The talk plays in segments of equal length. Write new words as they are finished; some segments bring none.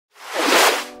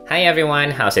Hi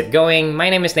everyone, how's it going? My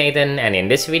name is Nathan, and in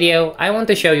this video, I want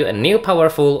to show you a new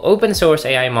powerful open source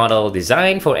AI model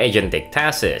designed for agentic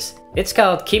tasks. It's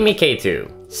called Kimi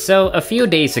K2. So a few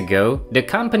days ago, the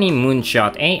company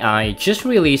Moonshot AI just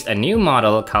released a new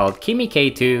model called Kimi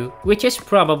K2, which is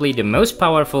probably the most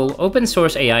powerful open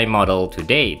source AI model to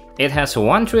date. It has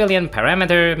 1 trillion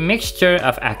parameter mixture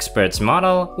of experts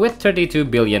model with 32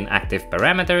 billion active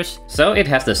parameters, so it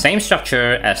has the same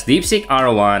structure as DeepSeek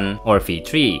R1 or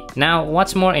V3. Now,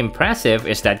 what's more impressive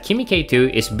is that Kimi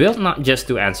K2 is built not just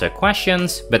to answer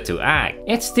questions, but to act.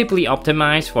 It's deeply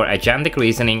optimized for agentic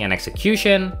reasoning and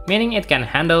execution, meaning it can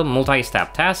handle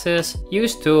multi-step tasks,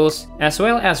 use tools, as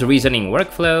well as reasoning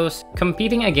workflows,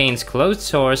 competing against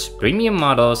closed-source premium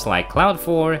models like Claude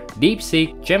 4,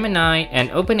 DeepSeek, Gemini,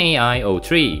 and OpenAI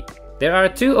O3. There are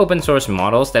 2 open-source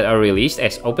models that are released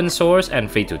as open-source and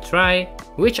free-to-try,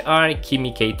 which are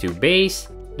Kimi K2 Base,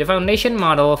 the foundation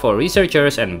model for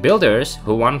researchers and builders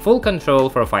who want full control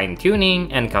for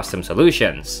fine-tuning and custom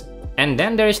solutions. And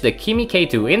then there's the Kimi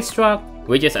K2 Instruct,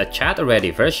 which is a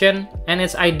chat-ready version, and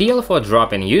it's ideal for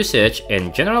drop-in usage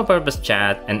in general-purpose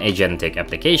chat and agentic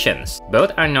applications.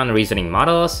 Both are non-reasoning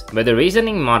models, but the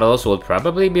reasoning models will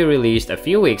probably be released a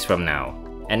few weeks from now.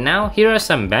 And now, here are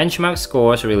some benchmark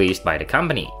scores released by the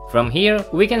company. From here,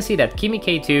 we can see that Kimi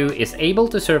K2 is able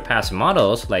to surpass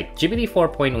models like GPT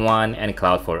 4.1 and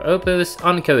Claude 4 Opus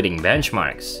on coding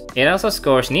benchmarks. It also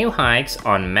scores new hikes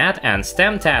on math and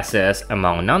STEM tasks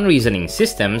among non-reasoning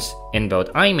systems in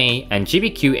both IMA and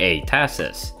GPQA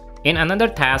tasks. In another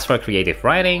task for creative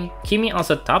writing, Kimi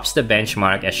also tops the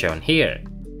benchmark as shown here.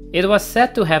 It was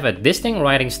said to have a distinct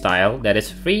writing style that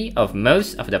is free of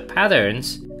most of the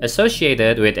patterns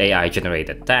associated with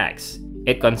AI-generated text.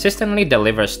 It consistently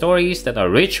delivers stories that are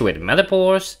rich with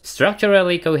metaphors,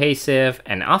 structurally cohesive,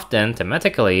 and often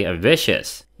thematically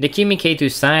ambitious. The Kimi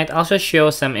K2 site also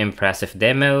shows some impressive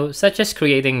demos, such as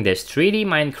creating this 3D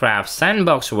Minecraft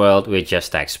sandbox world with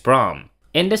just text prompt.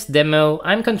 In this demo,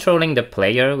 I'm controlling the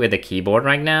player with the keyboard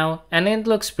right now, and it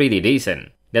looks pretty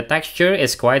decent. The texture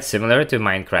is quite similar to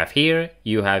Minecraft here.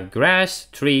 You have grass,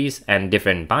 trees, and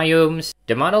different biomes.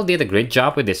 The model did a great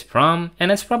job with this prompt,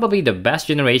 and it's probably the best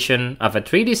generation of a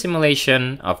 3D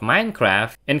simulation of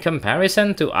Minecraft in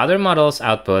comparison to other models'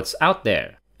 outputs out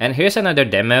there. And here's another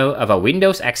demo of a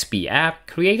Windows XP app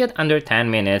created under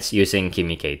 10 minutes using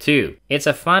Kimi K2. It's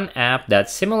a fun app that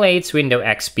simulates Windows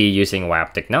XP using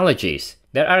web technologies.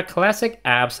 There are classic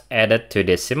apps added to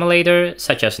this simulator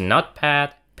such as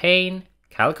Notepad, Paint,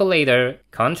 Calculator,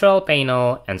 Control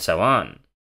Panel, and so on.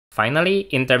 Finally,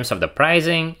 in terms of the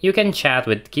pricing, you can chat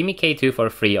with Kimi K2 for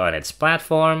free on its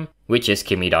platform, which is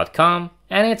kimi.com,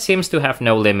 and it seems to have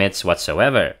no limits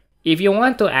whatsoever. If you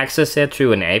want to access it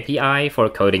through an API for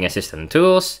coding assistant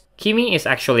tools, Kimi is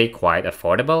actually quite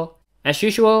affordable. As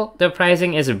usual, the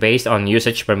pricing is based on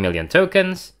usage per million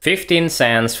tokens, 15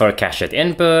 cents for cached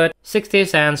input, 60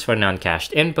 cents for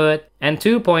non-cached input, and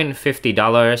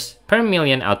 $2.50 per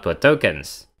million output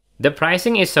tokens. The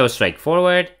pricing is so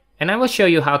straightforward, and I will show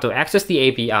you how to access the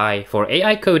API for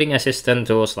AI coding assistant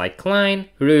tools like Klein,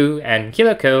 Roo, and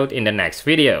KiloCode in the next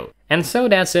video. And so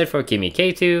that's it for Kimi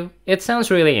K2. It sounds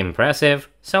really impressive,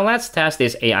 so let's test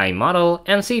this AI model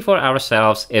and see for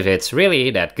ourselves if it's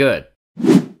really that good.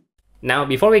 Now,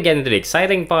 before we get into the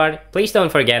exciting part, please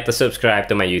don't forget to subscribe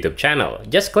to my YouTube channel.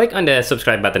 Just click on the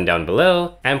subscribe button down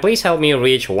below, and please help me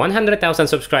reach 100,000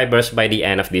 subscribers by the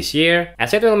end of this year,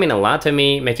 as it will mean a lot to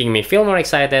me, making me feel more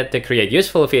excited to create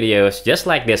useful videos just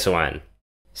like this one.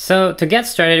 So, to get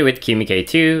started with Kimi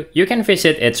K2, you can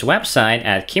visit its website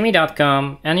at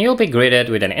kimi.com, and you'll be greeted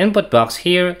with an input box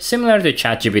here similar to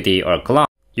ChatGPT or Claude.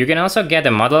 You can also get a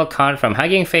model card from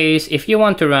Hugging Face if you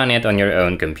want to run it on your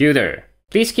own computer.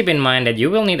 Please keep in mind that you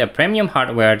will need a premium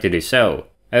hardware to do so.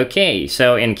 Okay,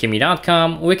 so in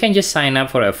kimi.com, we can just sign up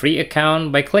for a free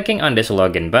account by clicking on this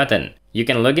login button. You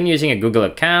can log in using a Google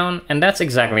account, and that's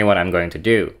exactly what I'm going to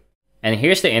do. And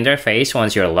here's the interface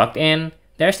once you're logged in.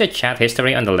 There's the chat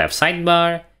history on the left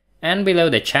sidebar, and below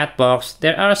the chat box,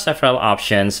 there are several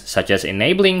options such as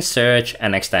enabling search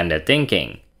and extended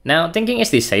thinking. Now, thinking is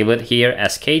disabled here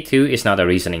as K2 is not a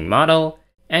reasoning model.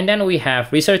 And then we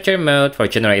have researcher mode for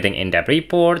generating in-depth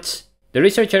reports. The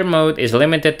researcher mode is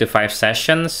limited to 5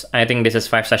 sessions. I think this is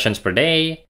 5 sessions per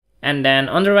day. And then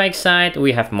on the right side,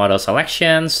 we have model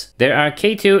selections. There are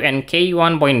K2 and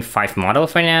K1.5 model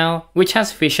for now, which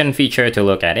has vision feature to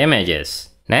look at images.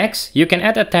 Next, you can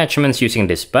add attachments using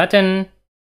this button.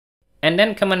 And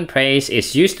then command praise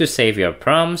is used to save your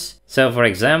prompts. So for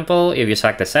example, if you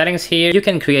select the settings here, you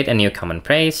can create a new command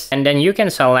praise, and then you can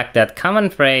select that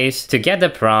command praise to get the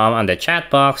prompt on the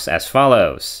chat box as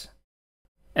follows.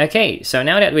 Okay, so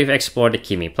now that we've explored the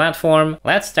Kimi platform,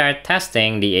 let's start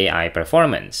testing the AI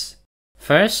performance.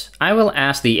 First, I will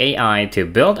ask the AI to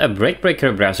build a Brick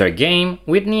Breaker browser game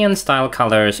with neon-style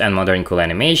colors and modern cool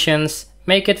animations,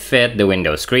 make it fit the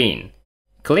Windows screen.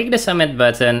 Click the Submit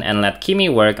button and let Kimi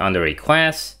work on the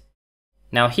request.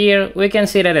 Now here, we can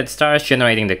see that it starts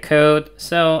generating the code,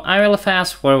 so I will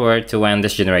fast forward to when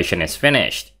this generation is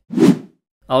finished.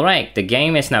 Alright, the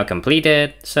game is now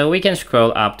completed, so we can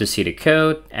scroll up to see the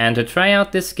code, and to try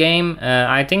out this game,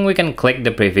 I think we can click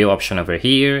the preview option over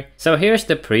here. So here's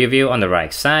the preview on the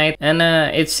right side, and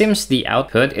it seems the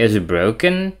output is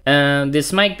broken.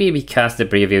 This might be because the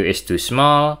preview is too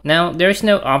small. Now, there's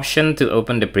no option to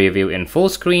open the preview in full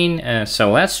screen,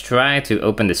 so let's try to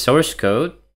open the source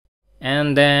code.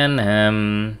 And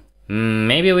then,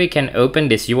 maybe we can open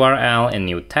this URL in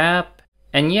new tab.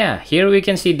 And yeah, here we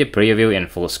can see the preview in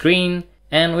full screen,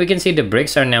 and we can see the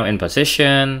bricks are now in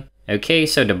position. Okay,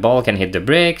 so the ball can hit the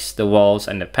bricks, the walls,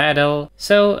 and the paddle.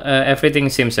 So everything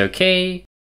seems okay.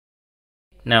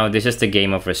 Now this is the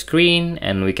game over screen,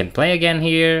 and we can play again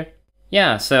here.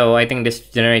 Yeah, so I think this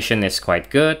generation is quite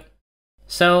good.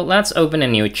 So let's open a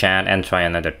new chat and try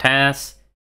another task.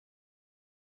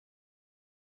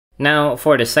 Now,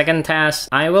 for the second task,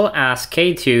 I will ask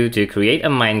K2 to create a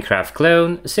Minecraft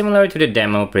clone similar to the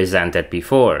demo presented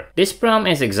before. This prompt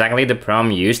is exactly the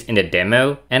prompt used in the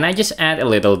demo, and I just add a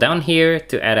little down here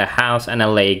to add a house and a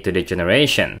lake to the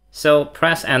generation. So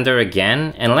press enter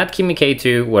again and let Kimi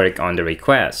K2 work on the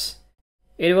request.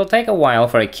 It will take a while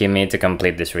for Kimi to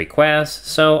complete this request,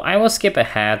 so I will skip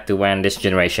ahead to when this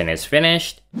generation is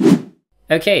finished.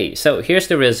 Okay, so here's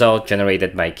the result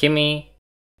generated by Kimi.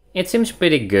 It seems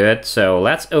pretty good, so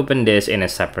let's open this in a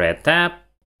separate tab.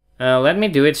 Let me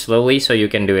do it slowly so you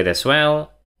can do it as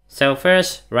well. So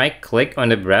first, right-click on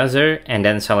the browser and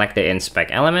then select the inspect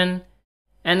element.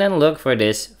 And then look for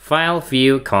this File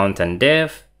View Content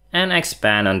Div and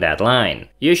expand on that line.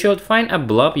 You should find a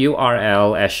blob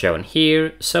URL as shown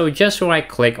here, so just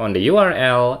right-click on the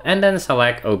URL and then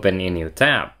select Open in New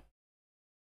Tab.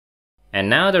 And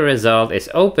now the result is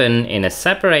open in a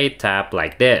separate tab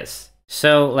like this.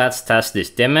 So let's test this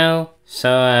demo. So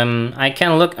I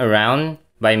can look around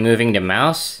by moving the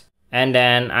mouse, and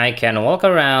then I can walk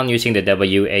around using the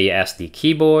WASD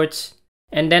keyboards,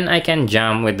 and then I can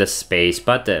jump with the space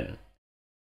button.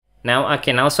 Now I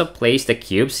can also place the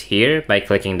cubes here by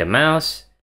clicking the mouse,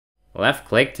 left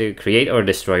click to create or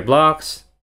destroy blocks.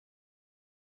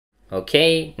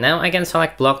 Okay, now I can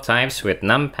select block types with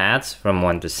numpads from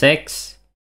 1 to 6.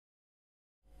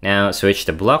 Now switch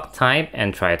the block type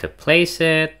and try to place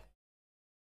it.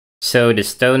 So the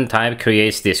stone type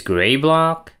creates this gray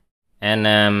block.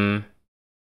 And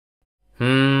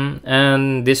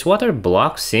this water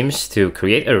block seems to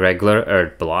create a regular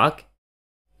earth block.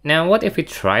 Now what if we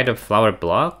try the flower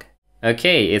block?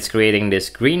 Okay, it's creating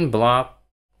this green block.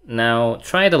 Now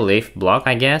try the leaf block,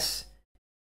 I guess.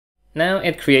 Now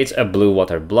it creates a blue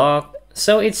water block.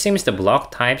 So it seems the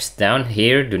block types down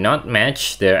here do not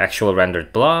match their actual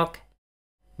rendered block.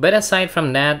 But aside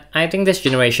from that, I think this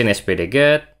generation is pretty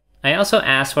good. I also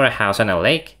asked for a house and a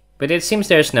lake, but it seems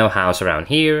there's no house around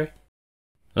here.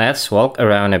 Let's walk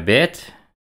around a bit.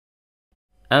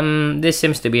 This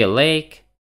seems to be a lake.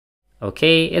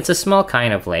 Okay, it's a small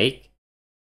kind of lake.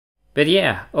 But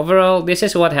yeah, overall, this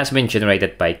is what has been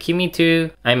generated by Kimi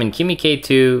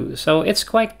K2, so it's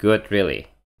quite good really.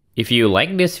 If you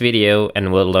like this video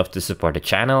and would love to support the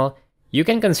channel, you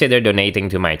can consider donating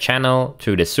to my channel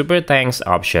through the Super Thanks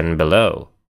option below.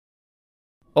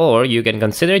 Or you can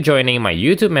consider joining my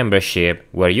YouTube membership,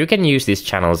 where you can use this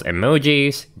channel's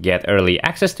emojis, get early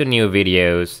access to new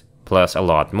videos, plus a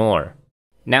lot more.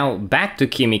 Now back to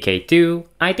Kimi K2,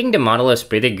 I think the model is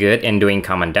pretty good in doing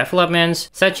common developments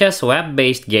such as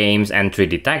web-based games and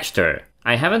 3D texture.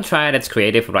 I haven't tried its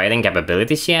creative writing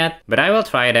capabilities yet, but I will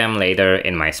try them later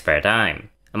in my spare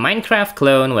time. A Minecraft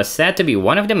clone was said to be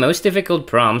one of the most difficult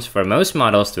prompts for most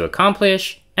models to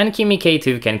accomplish, and Kimi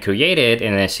K2 can create it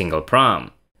in a single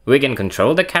prompt. We can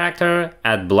control the character,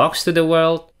 add blocks to the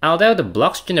world, although the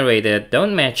blocks generated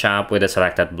don't match up with the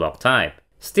selected block type.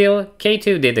 Still,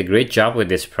 K2 did a great job with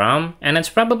this prompt, and it's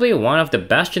probably one of the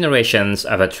best generations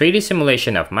of a 3D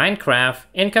simulation of Minecraft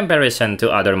in comparison to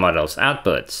other models'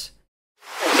 outputs.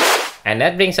 And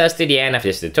that brings us to the end of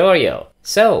this tutorial.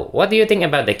 So, what do you think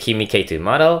about the Kimi K2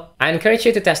 model? I encourage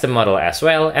you to test the model as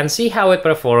well and see how it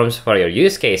performs for your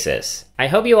use cases. I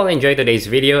hope you all enjoyed today's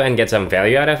video and get some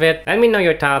value out of it. Let me know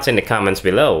your thoughts in the comments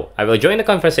below. I will join the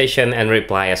conversation and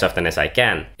reply as often as I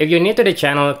can. If you're new to the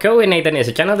channel, Code with Nathan is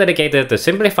a channel dedicated to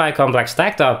simplify complex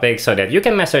tech topics so that you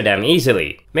can master them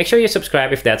easily. Make sure you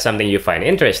subscribe if that's something you find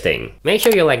interesting. Make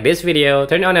sure you like this video,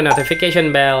 turn on the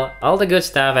notification bell, all the good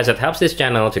stuff as it helps this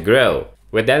channel to grow.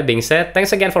 With that being said,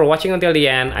 thanks again for watching until the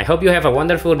end. I hope you have a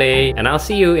wonderful day and I'll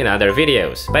see you in other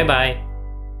videos. Bye bye!